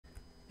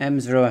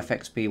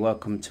M0FXB,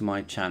 welcome to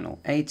my channel.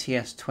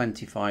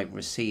 ATS-25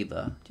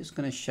 receiver. Just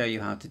going to show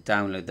you how to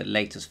download the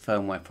latest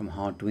firmware from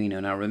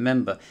Arduino. Now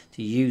remember,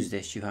 to use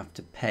this you have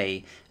to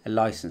pay a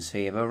license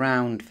fee of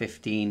around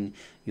 15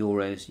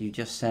 euros. You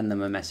just send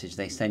them a message,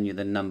 they send you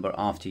the number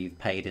after you've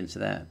paid into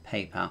their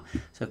PayPal.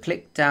 So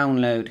click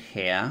download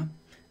here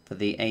for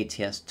the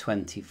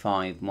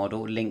ATS-25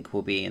 model. Link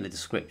will be in the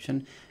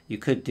description. You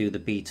could do the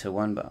beta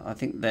one, but I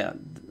think that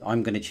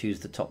I'm going to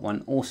choose the top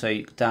one. Also,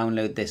 you can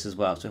download this as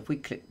well. So if we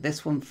click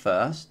this one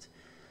first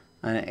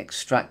and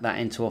extract that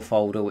into a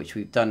folder, which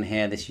we've done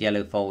here, this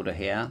yellow folder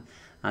here,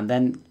 and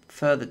then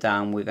further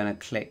down we're going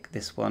to click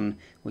this one,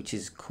 which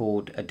is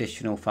called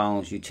Additional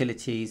Files,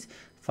 Utilities,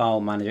 File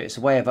Manager. It's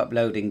a way of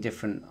uploading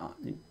different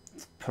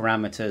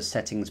parameters,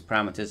 settings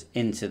parameters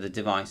into the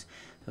device.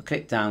 So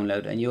click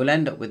download and you'll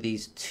end up with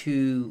these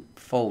two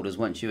folders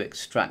once you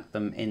extract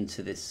them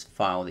into this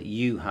file that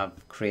you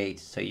have created,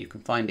 so you can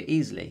find it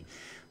easily.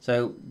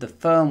 So the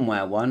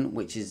firmware one,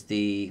 which is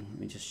the, let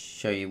me just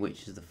show you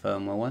which is the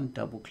firmware one.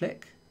 Double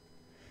click.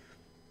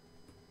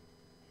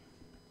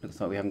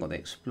 Looks like we haven't got the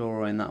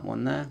Explorer in that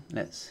one there.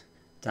 Let's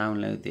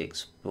download the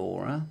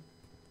Explorer.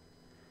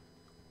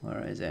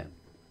 Where is it?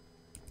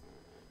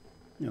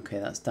 Okay,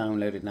 that's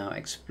downloaded now.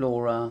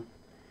 Explorer.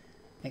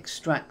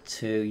 Extract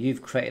to,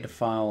 you've created a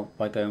file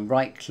by going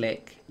right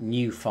click,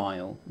 new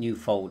file, new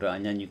folder,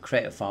 and then you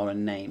create a file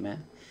and name it.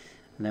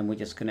 And then we're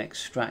just going to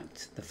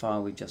extract the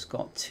file we just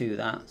got to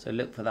that. So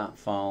look for that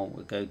file,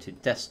 we'll go to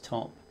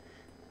desktop,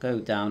 go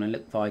down and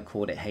look for, I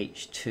called it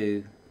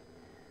H2.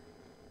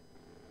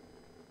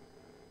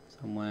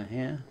 Somewhere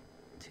here,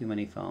 too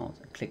many files,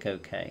 click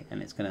OK,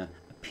 and it's going to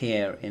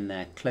appear in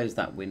there. Close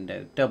that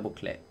window, double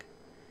click,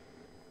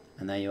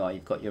 and there you are,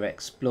 you've got your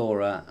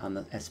Explorer and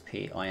the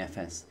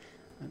SPIFS.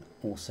 And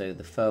also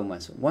the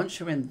firmware. So once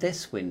you're in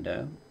this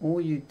window, all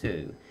you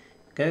do,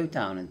 go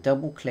down and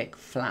double click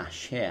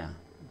flash here.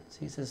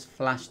 See it says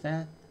flash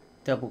there?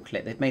 Double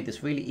click. They've made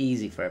this really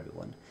easy for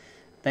everyone.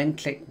 Then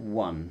click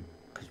 1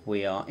 because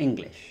we are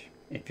English.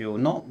 If you're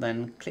not,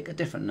 then click a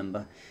different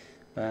number.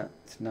 But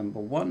number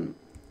 1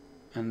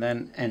 and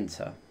then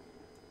enter.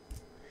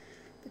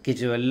 It gives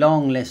you a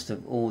long list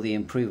of all the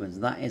improvements.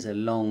 That is a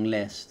long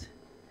list.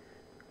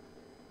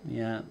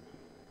 Yeah,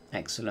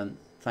 excellent.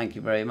 Thank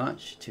you very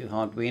much to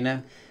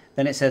Arduino.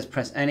 Then it says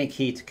press any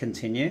key to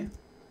continue.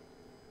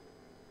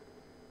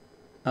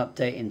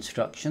 Update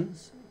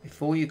instructions.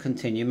 Before you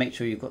continue, make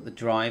sure you've got the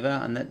driver,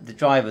 and the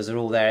drivers are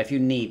all there. If you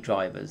need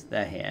drivers,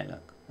 they're here.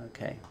 Look,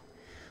 okay.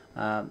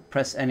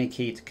 Press any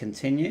key to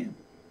continue.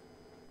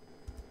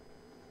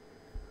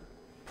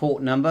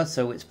 Port number,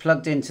 so it's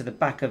plugged into the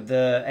back of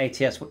the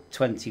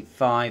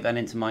ATS-25 and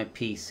into my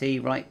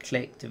PC. Right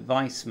click,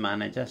 device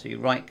manager. So you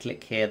right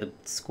click here, the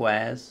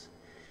squares.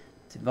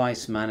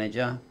 Device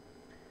manager,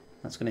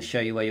 that's going to show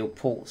you where your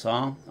ports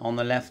are. On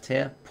the left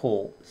here,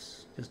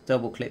 ports, just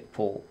double click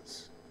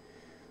ports,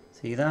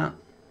 see that?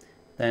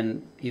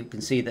 Then you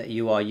can see that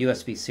you are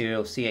USB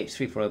serial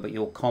CH340, but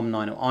you're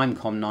COM9, or I'm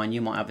COM9,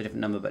 you might have a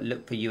different number, but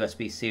look for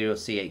USB serial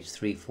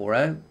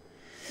CH340.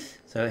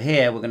 So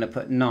here we're going to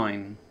put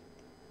 9.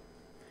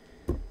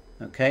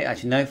 Okay,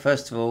 actually no,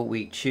 first of all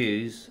we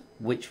choose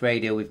which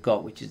radio we've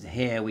got, which is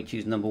here, we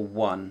choose number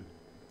 1.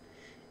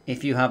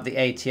 If you have the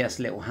ATS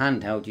little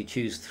handheld, you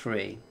choose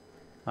 3.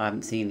 I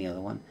haven't seen the other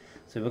one.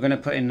 So we're going to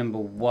put in number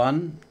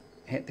 1,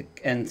 hit the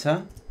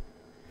enter.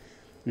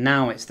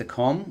 Now it's the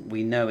COM,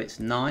 we know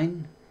it's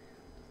 9.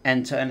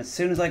 Enter, and as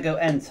soon as I go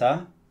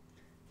enter,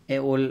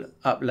 it will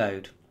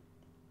upload.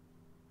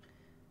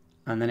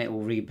 And then it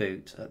will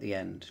reboot at the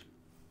end.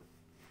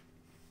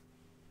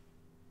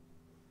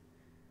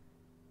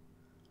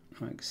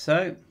 Like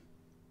so.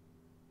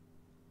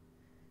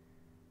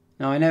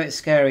 Now I know it's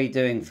scary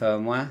doing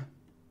firmware,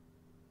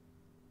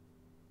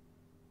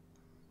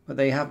 but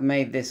they have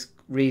made this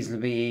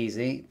reasonably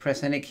easy.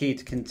 Press any key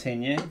to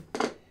continue.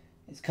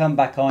 It's come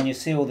back on. You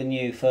see all the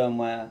new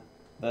firmware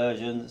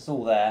versions. It's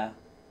all there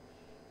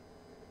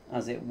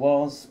as it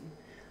was.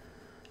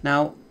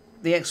 Now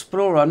the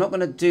Explorer, I'm not going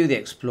to do the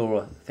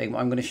Explorer thing, but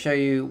I'm going to show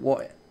you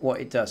what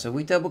it does. So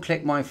we double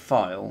click my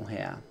file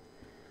here,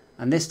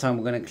 and this time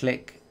we're going to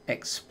click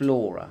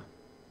Explorer.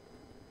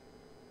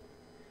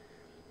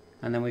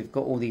 And then we've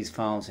got all these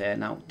files here.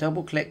 Now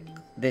double click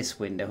this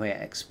window here,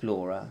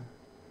 Explorer.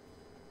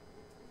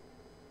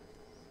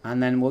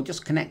 And then we'll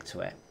just connect to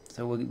it.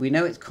 So we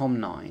know it's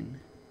COM9,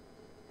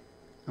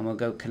 and we'll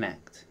go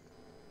connect.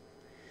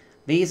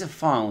 These are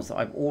files that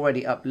I've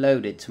already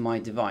uploaded to my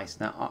device.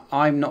 Now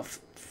I'm not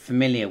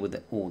familiar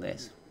with all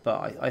this,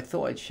 but I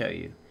thought I'd show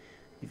you.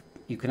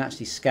 You can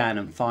actually scan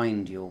and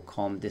find your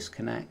COM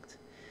disconnect,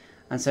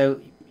 and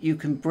so you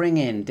can bring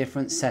in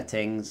different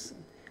settings.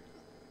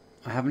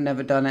 I haven't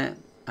never done it,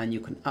 and you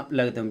can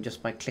upload them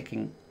just by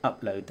clicking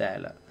upload there.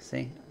 Look,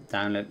 see?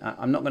 Download.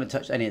 I'm not going to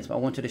touch any of this, but I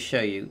wanted to show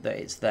you that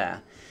it's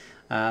there,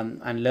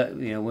 and look,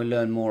 you know, we'll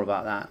learn more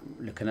about that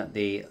looking at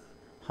the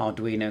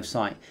Arduino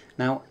site.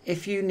 Now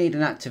if you need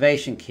an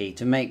activation key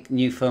to make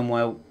new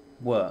firmware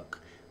work,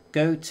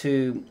 go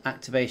to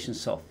activation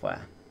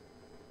software,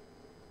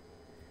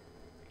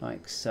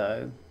 like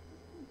so.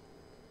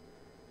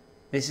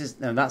 This is,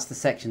 now that's the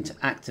section to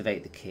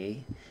activate the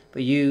key,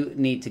 but you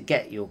need to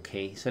get your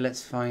key. So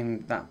let's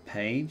find that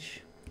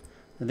page.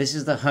 So this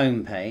is the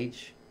home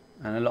page,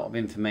 and a lot of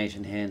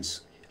information here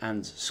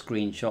and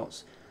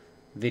screenshots,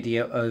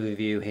 video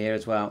overview here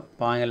as well.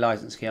 Buying a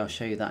license key, I'll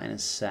show you that in a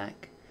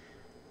sec.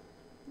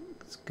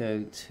 Let's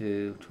go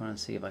to, trying to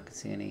see if I can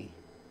see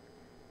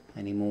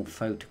any more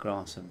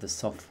photographs of the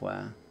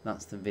software.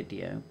 That's the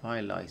video. Buy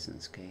a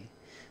license key.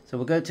 So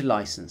we'll go to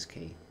license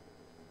key.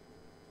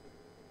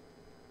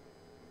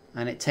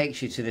 And it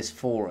takes you to this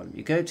forum.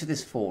 You go to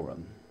this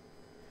forum,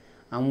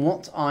 and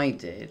what I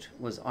did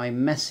was I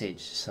messaged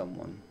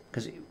someone,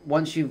 because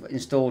once you've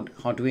installed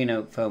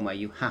Arduino firmware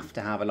you have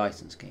to have a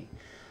license key,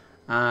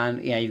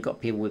 and yeah, you've got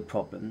people with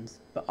problems,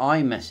 but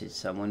I messaged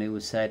someone who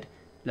said,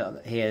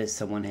 look, here's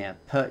someone here,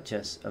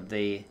 purchase of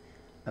the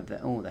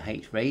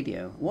H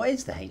radio. What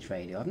is the H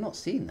radio? I've not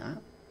seen that.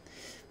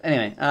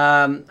 Anyway,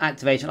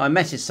 activation. I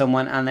messaged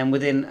someone, and then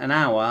within an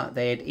hour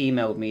they had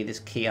emailed me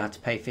this key. I had to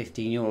pay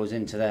 15 euros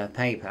into their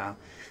PayPal,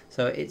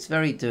 so it's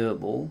very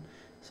doable.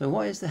 So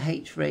what is the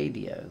H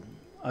radio?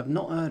 I've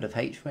not heard of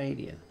H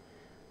radio.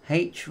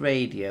 H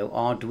radio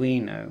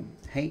Arduino.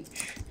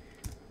 H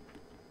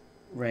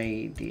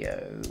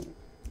radio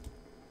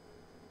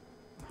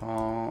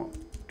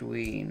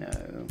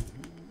Arduino.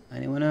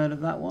 Anyone heard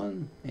of that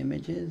one?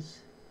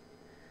 Images?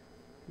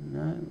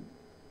 No.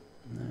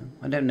 No,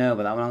 I don't know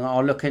about that one.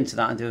 I'll look into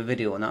that and do a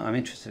video on that. I'm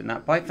interested in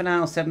that. Bye for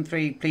now.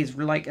 7.3. Please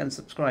like and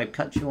subscribe.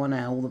 Catch you on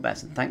air. All the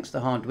best. And thanks to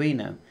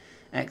Arduino.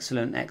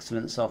 Excellent,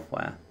 excellent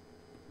software.